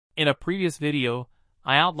In a previous video,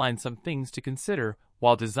 I outlined some things to consider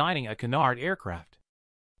while designing a canard aircraft.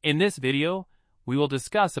 In this video, we will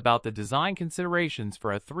discuss about the design considerations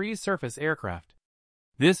for a three-surface aircraft.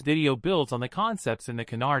 This video builds on the concepts in the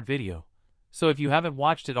canard video, so if you haven't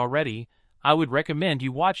watched it already, I would recommend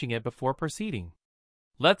you watching it before proceeding.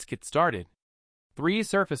 Let's get started.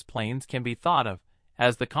 Three-surface planes can be thought of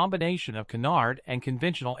as the combination of canard and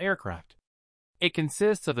conventional aircraft. It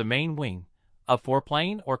consists of the main wing, a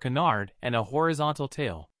foreplane or canard, and a horizontal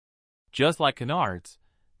tail. Just like canards,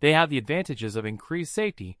 they have the advantages of increased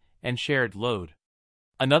safety and shared load.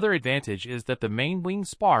 Another advantage is that the main wing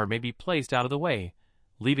spar may be placed out of the way,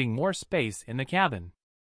 leaving more space in the cabin.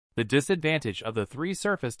 The disadvantage of the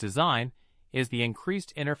three-surface design is the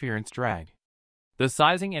increased interference drag. The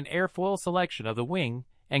sizing and airfoil selection of the wing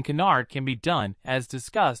and canard can be done as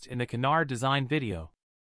discussed in the canard design video.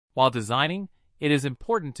 While designing, it is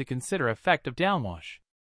important to consider effect of downwash.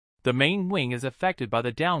 The main wing is affected by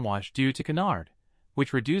the downwash due to canard,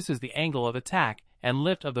 which reduces the angle of attack and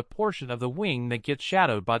lift of the portion of the wing that gets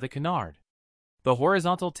shadowed by the canard. The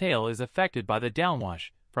horizontal tail is affected by the downwash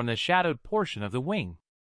from the shadowed portion of the wing.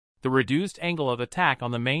 The reduced angle of attack on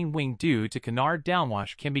the main wing due to canard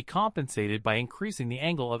downwash can be compensated by increasing the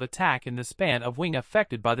angle of attack in the span of wing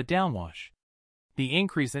affected by the downwash. The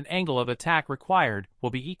increase in angle of attack required will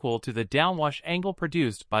be equal to the downwash angle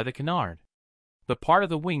produced by the canard. The part of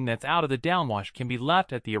the wing that's out of the downwash can be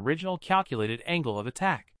left at the original calculated angle of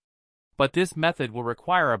attack. But this method will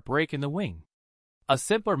require a break in the wing. A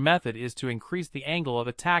simpler method is to increase the angle of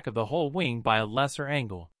attack of the whole wing by a lesser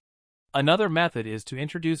angle. Another method is to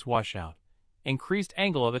introduce washout, increased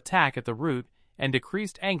angle of attack at the root, and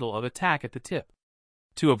decreased angle of attack at the tip.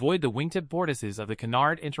 To avoid the wingtip vortices of the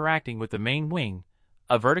canard interacting with the main wing,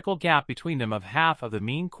 a vertical gap between them of half of the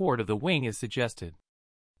mean chord of the wing is suggested.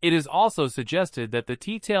 It is also suggested that the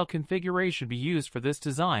T-tail configuration be used for this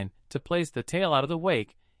design to place the tail out of the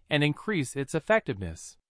wake and increase its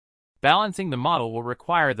effectiveness. Balancing the model will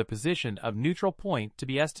require the position of neutral point to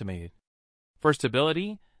be estimated. For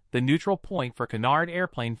stability, the neutral point for canard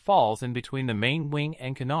airplane falls in between the main wing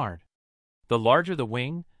and canard. The larger the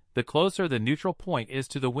wing, the closer the neutral point is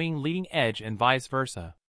to the wing leading edge and vice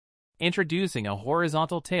versa. Introducing a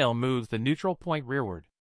horizontal tail moves the neutral point rearward.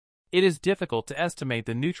 It is difficult to estimate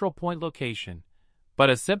the neutral point location, but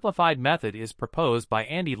a simplified method is proposed by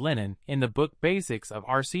Andy Lennon in the book Basics of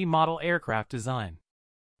RC Model Aircraft Design.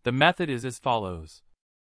 The method is as follows.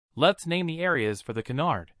 Let's name the areas for the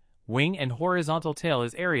canard. Wing and horizontal tail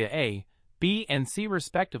is area A, B, and C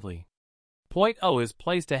respectively. Point O is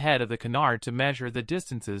placed ahead of the canard to measure the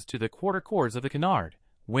distances to the quarter chords of the canard,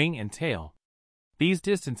 wing and tail. These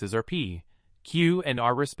distances are P, Q, and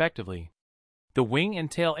R respectively. The wing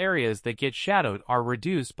and tail areas that get shadowed are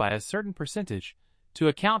reduced by a certain percentage to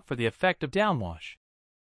account for the effect of downwash.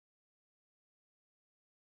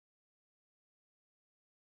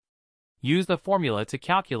 Use the formula to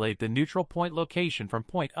calculate the neutral point location from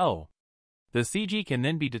point O. The CG can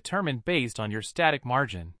then be determined based on your static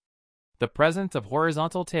margin. The presence of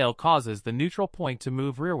horizontal tail causes the neutral point to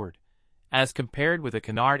move rearward, as compared with a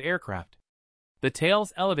canard aircraft. The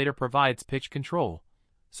tail's elevator provides pitch control,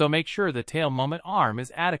 so make sure the tail moment arm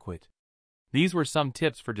is adequate. These were some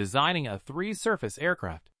tips for designing a three-surface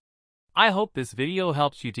aircraft. I hope this video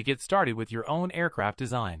helps you to get started with your own aircraft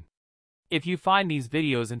design. If you find these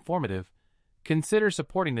videos informative, consider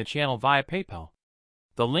supporting the channel via PayPal.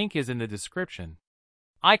 The link is in the description.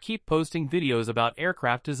 I keep posting videos about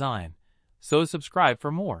aircraft design, so subscribe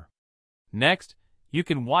for more. Next, you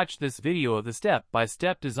can watch this video of the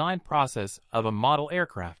step-by-step design process of a model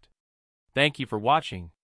aircraft. Thank you for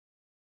watching.